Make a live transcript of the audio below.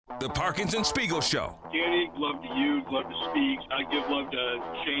The Parkinson Spiegel Show. Danny, love to you, love to speak. I give love to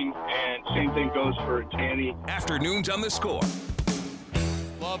Shane, and same thing goes for Danny. Afternoons on the Score.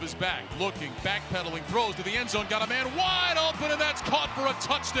 Love is back, looking, backpedaling, throws to the end zone, got a man wide open, and that's caught for a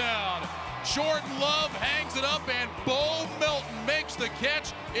touchdown. Jordan Love hangs it up, and Bo Melton makes the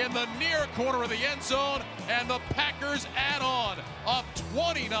catch in the near corner of the end zone, and the Packers add on, up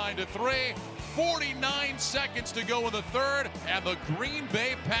 29-3. 49 seconds to go in the third, and the Green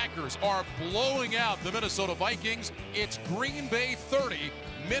Bay Packers are blowing out the Minnesota Vikings. It's Green Bay 30,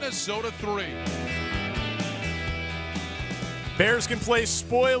 Minnesota 3. Bears can play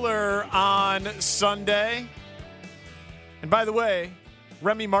spoiler on Sunday. And by the way,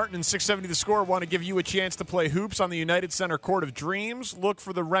 Remy Martin and 670 The Score want to give you a chance to play hoops on the United Center Court of Dreams. Look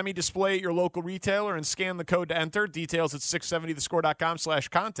for the Remy display at your local retailer and scan the code to enter. Details at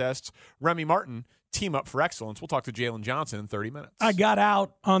 670thescore.com/contests. Remy Martin, team up for excellence. We'll talk to Jalen Johnson in 30 minutes. I got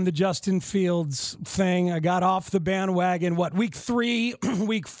out on the Justin Fields thing. I got off the bandwagon, week 3,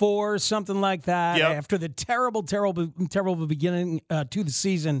 week 4, something like that, after the terrible beginning to the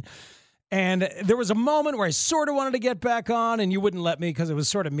season. And there was a moment where I sort of wanted to get back on, and you wouldn't let me because it was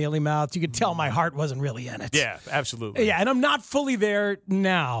sort of mealy-mouthed. You could tell my heart wasn't really in it. Yeah, absolutely. Yeah, and I'm not fully there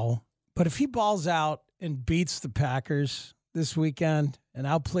now. But if he balls out and beats the Packers this weekend and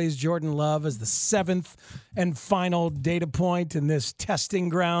outplays Jordan Love as the 7th and final data point in this testing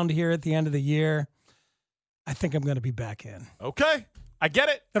ground here at the end of the year, I think I'm going to be back in. Okay. I get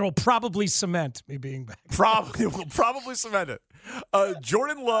it. That'll probably cement me being back. Probably cement it.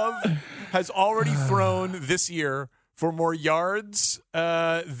 Jordan Love has already thrown this year for more yards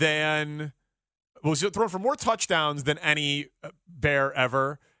thrown for more touchdowns than any Bear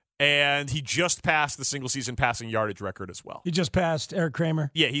ever. And he just passed the single-season passing yardage record as well. He just passed Eric Kramer?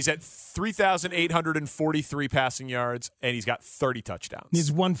 Yeah, he's at 3,843 passing yards, and he's got 30 touchdowns.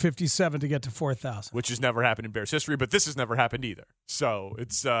 He's 157 to get to 4,000. Which has never happened in Bears history, but this has never happened either. So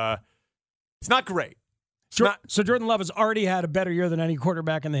it's not great. So Jordan Love has already had a better year than any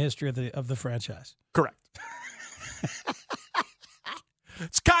quarterback in the history of the franchise. Correct.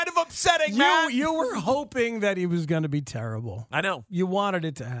 It's kind of upsetting, man. You were hoping that he was going to be terrible. I know. You wanted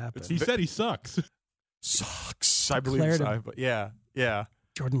it to happen. He said he sucks. Sucks. I believe so. But yeah.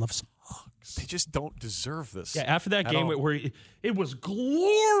 Jordan Love sucks. They just don't deserve this. Yeah, after that game where it was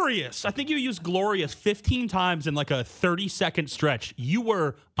glorious. I think you used glorious 15 times in like a 30-second stretch. You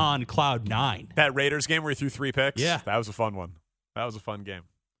were on cloud 9. That Raiders game where he threw 3 picks? Yeah. That was a fun one. That was a fun game.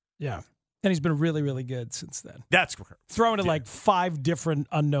 Yeah. And he's been really, really good since then. That's correct. Throwing to like 5 different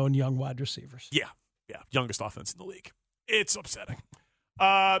unknown young wide receivers. Yeah. Youngest offense in the league. It's upsetting.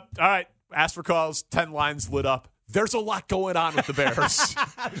 All right. Ask for calls. 10 lines lit up. There's a lot going on with the Bears.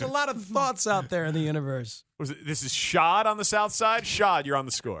 There's a lot of thoughts out there in the universe. This is Shad on the south side. Shad, you're on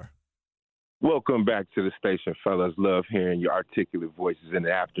the Score. Welcome back to the station, fellas. Love hearing your articulate voices in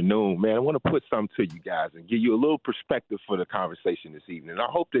the afternoon. Man, I want to put something to you guys and give you a little perspective for the conversation this evening. I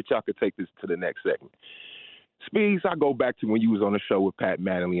hope that y'all could take this to the next segment. Speeds, I go back to when you was on the show with Pat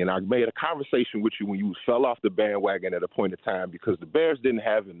Mattingly, and I made a conversation with you when you fell off the bandwagon at a point in time because the Bears didn't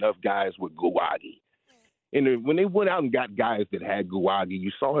have enough guys with Gouagi. And when they went out and got guys that had Gouagi, you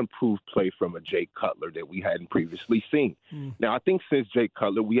saw improved play from a Jay Cutler that we hadn't previously seen. Now, I think since Jay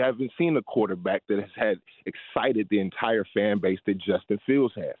Cutler, we haven't seen a quarterback that has had excited the entire fan base that Justin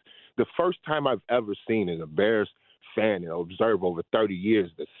Fields has. The first time I've ever seen as a Bears fan and observe over 30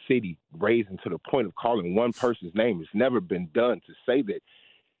 years the city raising to the point of calling one person's name. It's never been done. To say that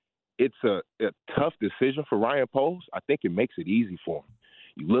it's a tough decision for Ryan Poles, I think it makes it easy for him.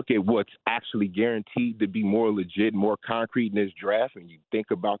 You look at what's actually guaranteed to be more legit, more concrete in this draft, and you think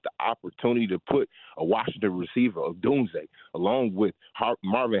about the opportunity to put a Washington receiver, Odunze, along with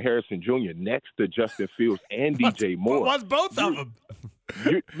Marvin Harrison Jr. next to Justin Fields and DJ Moore. What's both of them?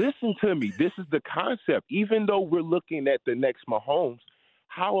 Listen to me. This is the concept. Even though we're looking at the next Mahomes,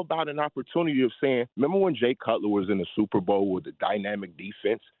 how about an opportunity of saying, remember when Jay Cutler was in the Super Bowl with the dynamic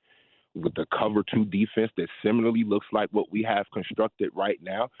defense? With the cover 2 defense that similarly looks like what we have constructed right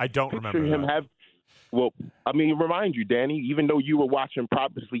now. I don't remember that. Remind you, Danny, even though you were watching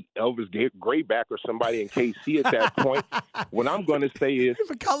probably Elvis Grayback or somebody in KC at that point, what I'm going to say is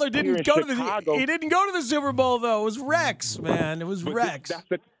McCullough didn't go to the Super Bowl, though. It was Rex, man. It was Rex.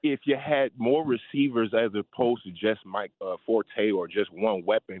 If you had more receivers as opposed to just Mike Forte or just one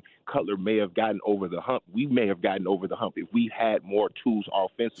weapon, Cutler may have gotten over the hump. We may have gotten over the hump if we had more tools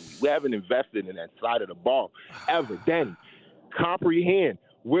offensively. We haven't invested in that side of the ball ever. Danny, comprehend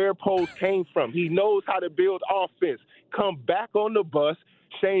where Poles came from. He knows how to build offense. Come back on the bus.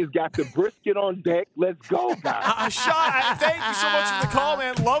 Shane's got the brisket on deck. Let's go, guys. Sean, thank you so much for the call,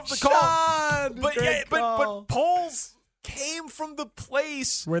 man. Love the call. But polls came from the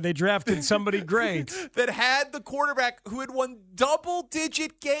place where they drafted somebody great that had the quarterback who had won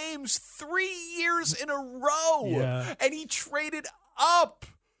double-digit games 3 years in a row. Yeah. And he traded up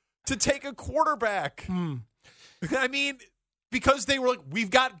to take a quarterback. I mean, because they were like, we've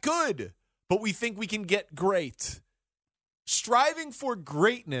got good, but we think we can get great. Striving for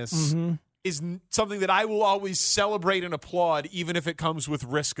greatness is something that I will always celebrate and applaud, even if it comes with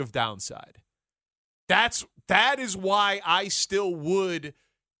risk of downside. That is why I still would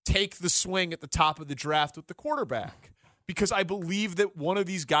take the swing at the top of the draft with the quarterback, because I believe that one of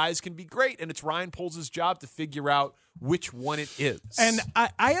these guys can be great, and it's Ryan Poles' job to figure out which one it is. And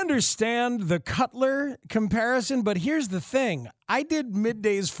I understand the Cutler comparison, but here's the thing. I did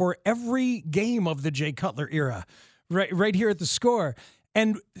middays for every game of the Jay Cutler era, right here at the Score.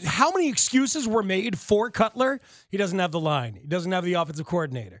 And how many excuses were made for Cutler? He doesn't have the line. He doesn't have the offensive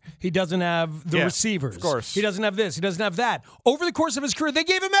coordinator. He doesn't have the receivers. Of course. He doesn't have this. He doesn't have that. Over the course of his career, they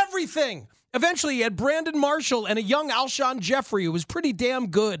gave him everything. Eventually, he had Brandon Marshall and a young Alshon Jeffrey who was pretty damn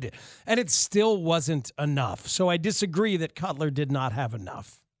good, and it still wasn't enough. So I disagree that Cutler did not have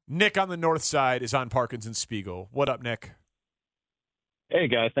enough. Nick on the north side is on Parkins and Spiegel. What up, Nick? Hey,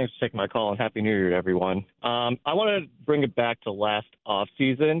 guys. Thanks for taking my call, and Happy New Year to everyone. I want to bring it back to last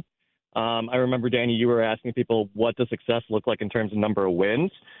offseason. I remember, Danny, you were asking people what does success look like in terms of number of wins.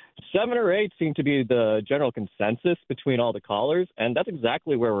 7 or 8 seemed to be the general consensus between all the callers, and that's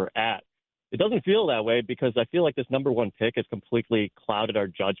exactly where we're at. It doesn't feel that way because I feel like this number 1 pick has completely clouded our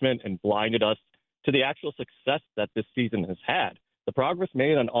judgment and blinded us to the actual success that this season has had. The progress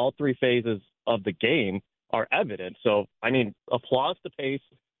made on all 3 phases of the game are evident. So, I mean, applause to Pace,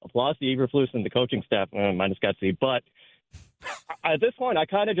 applause to Eberflus and the coaching staff, minus Getsy. But at this point, I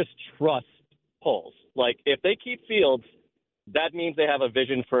kind of just trust Poles. Like, if they keep Fields, that means they have a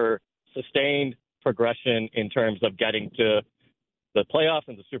vision for sustained progression in terms of getting to the playoffs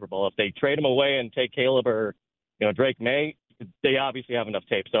and the Super Bowl. If they trade him away and take Caleb or, Drake May, they obviously have enough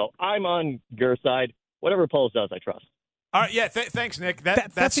tape. So I'm on your side. Whatever Poles does, I trust. All right, yeah, thanks, Nick.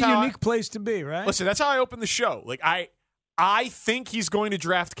 That's a unique place to be, right? Listen, that's how I open the show. Like, I think he's going to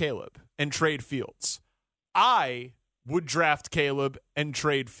draft Caleb and trade Fields. I would draft Caleb and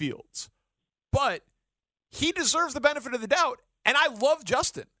trade Fields. But he deserves the benefit of the doubt, and I love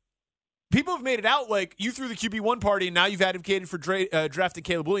Justin. People have made it out like you threw the QB1 party, and now you've advocated for drafting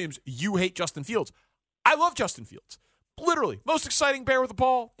Caleb Williams. You hate Justin Fields. I love Justin Fields. Literally, most exciting bear with a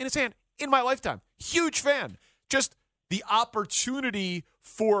ball in his hand in my lifetime. Huge fan. Just the opportunity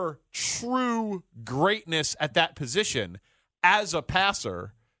for true greatness at that position as a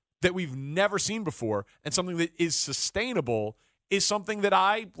passer that we've never seen before and something that is sustainable is something that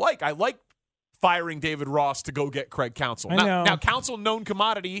I like. I like firing David Ross to go get Craig Counsell. Now Counsell, known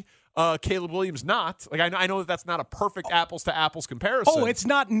commodity. Caleb Williams not. Like I know that that's not a perfect apples to apples comparison. Oh, it's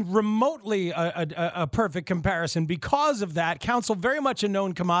not remotely a perfect comparison because of that. Counsell very much a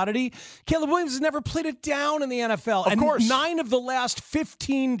known commodity. Caleb Williams has never played it down in the NFL. Of course. 9 of the last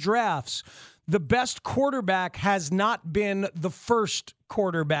 15 drafts, the best quarterback has not been the first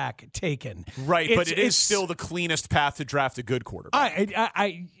quarterback taken. Right, but it is still the cleanest path to draft a good quarterback. But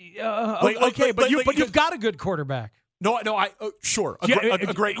you've got a good quarterback. No, sure. A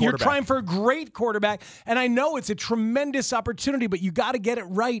great quarterback. You're trying for a great quarterback, and I know it's a tremendous opportunity, but you got to get it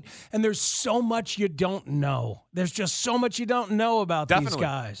right, and there's so much you don't know. There's just so much you don't know about these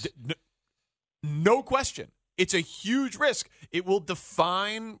guys. No question. It's a huge risk. It will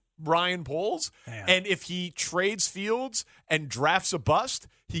define Ryan Poles, and if he trades Fields and drafts a bust,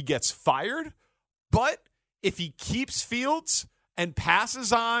 he gets fired. But if he keeps Fields and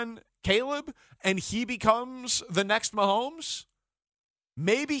passes on Caleb and he becomes the next Mahomes,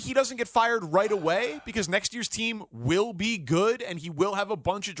 maybe he doesn't get fired right away because next year's team will be good and he will have a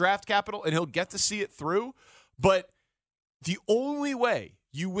bunch of draft capital and he'll get to see it through. But the only way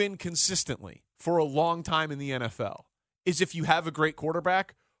you win consistently for a long time in the NFL is if you have a great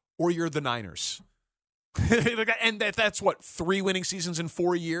quarterback or you're the Niners. And that's what, 3 winning seasons in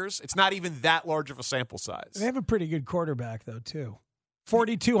 4 years? It's not even that large of a sample size. They have a pretty good quarterback, though, too.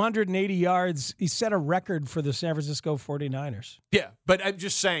 4,280 yards. He set a record for the San Francisco 49ers. Yeah, but I'm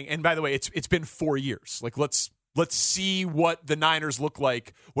just saying, and by the way, it's been 4 years. Like, let's see what the Niners look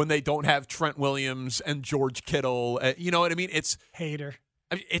like when they don't have Trent Williams and George Kittle. You know what I mean? It's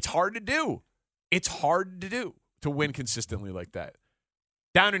hard to do. It's hard to do to win consistently like that.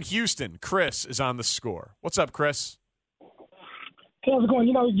 Down in Houston, Chris is on the Score. What's up, Chris? How's it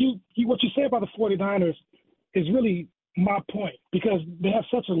going? What you say about the 49ers is really my point because they have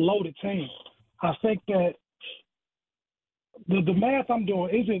such a loaded team. I think that the math I'm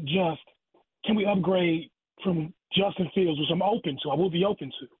doing isn't just can we upgrade from Justin Fields, which I'm open to. I will be open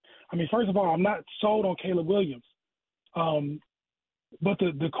to. I mean, first of all, I'm not sold on Caleb Williams. But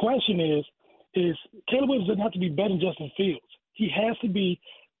the question is Caleb Williams doesn't have to be better than Justin Fields. He has to be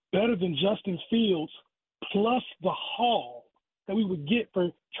better than Justin Fields plus the haul that we would get for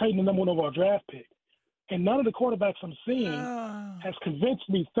trading the number 1 overall draft pick. And none of the quarterbacks I'm seeing has convinced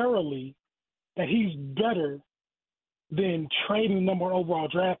me thoroughly that he's better than trading the number 1 overall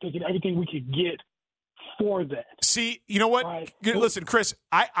draft pick and everything we could get for that. See, you know what? Right. Listen, Chris,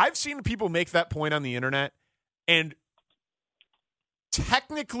 I've seen people make that point on the internet, and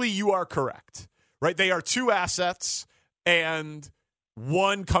technically you are correct, right? They are two assets, and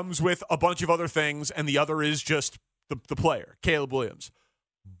one comes with a bunch of other things, and the other is just the player, Caleb Williams.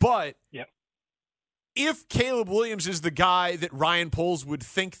 But if Caleb Williams is the guy that Ryan Poles would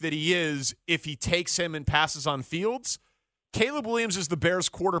think that he is if he takes him and passes on Fields, Caleb Williams is the Bears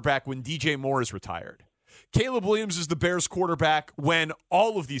quarterback when DJ Moore is retired. Caleb Williams is the Bears quarterback when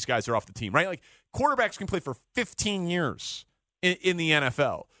all of these guys are off the team, right? Like, quarterbacks can play for 15 years in the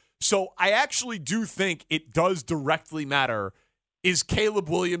NFL. So I actually do think it does directly matter. Is Caleb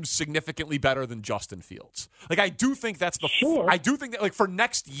Williams significantly better than Justin Fields? Like, I do think that's I do think that, like, for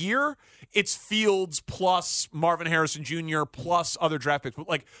next year, it's Fields plus Marvin Harrison Jr. plus other draft picks. But,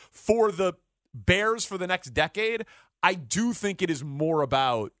 like, for the Bears for the next decade, I do think it is more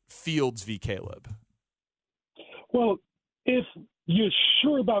about Fields v. Caleb. Well, if you're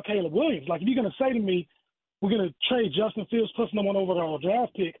sure about Caleb Williams, like if you're going to say to me, we're going to trade Justin Fields plus number 1 overall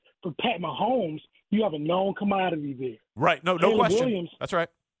draft pick for Pat Mahomes, you have a known commodity there. Right. No Caleb question. Williams, that's right.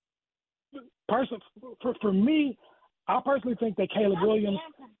 For me, I personally think that Caleb Williams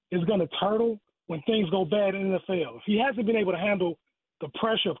is going to turtle when things go bad in the NFL. If he hasn't been able to handle the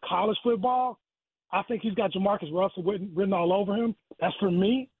pressure of college football, I think he's got Jamarcus Russell written all over him. That's for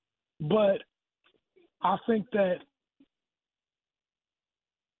me. But I think that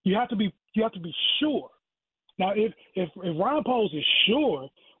you have to be sure. Now, if Ryan Poles is sure,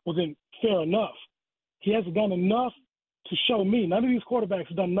 well then fair enough. He hasn't done enough to show me. None of these quarterbacks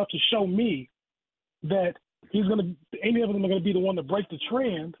have done enough to show me that any of them are going to be the one to break the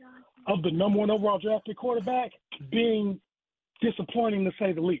trend of the number 1 overall draft pick quarterback being disappointing to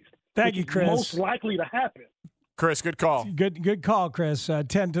say the least. Thank you, Chris. Most likely to happen. Chris, good call. Good call, Chris.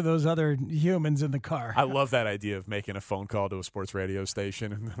 Tend to those other humans in the car. I love that idea of making a phone call to a sports radio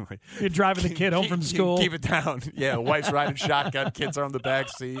station. And like, you're driving the kid home from school. Keep it down. Yeah, wife's riding shotgun, kids are on the back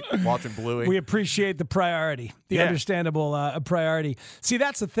seat, watching Bluey. We appreciate the priority, understandable priority. See,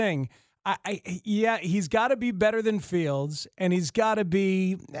 that's the thing. He's got to be better than Fields, and he's got to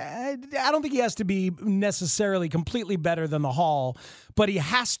be I don't think he has to be necessarily completely better than the Hall, but he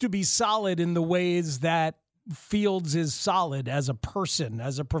has to be solid in the ways that Fields is solid as a person,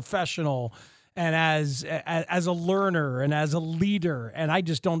 as a professional, and as a learner and as a leader. And I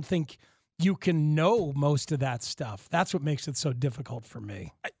just don't think you can know most of that stuff. That's what makes it so difficult for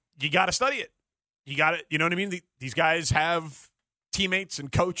me. You got to study it. You got to, you know what I mean? These guys have teammates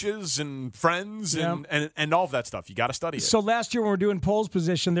and coaches and friends and all of that stuff. You got to study it. So last year when we were doing Poles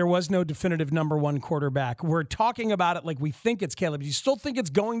position, there was no definitive number 1 quarterback. We're talking about it like we think it's Caleb. Do you still think it's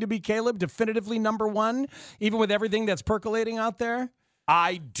going to be Caleb definitively number 1, even with everything that's percolating out there?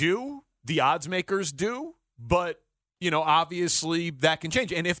 I do. The odds makers do. But, obviously that can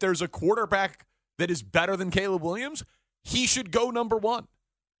change. And if there's a quarterback that is better than Caleb Williams, he should go number 1.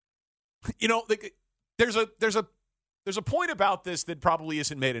 There's a point about this that probably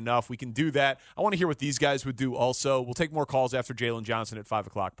isn't made enough. We can do that. I want to hear what these guys would do also. We'll take more calls after Jalen Johnson at 5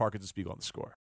 o'clock. Parkins and Spiegel on The Score.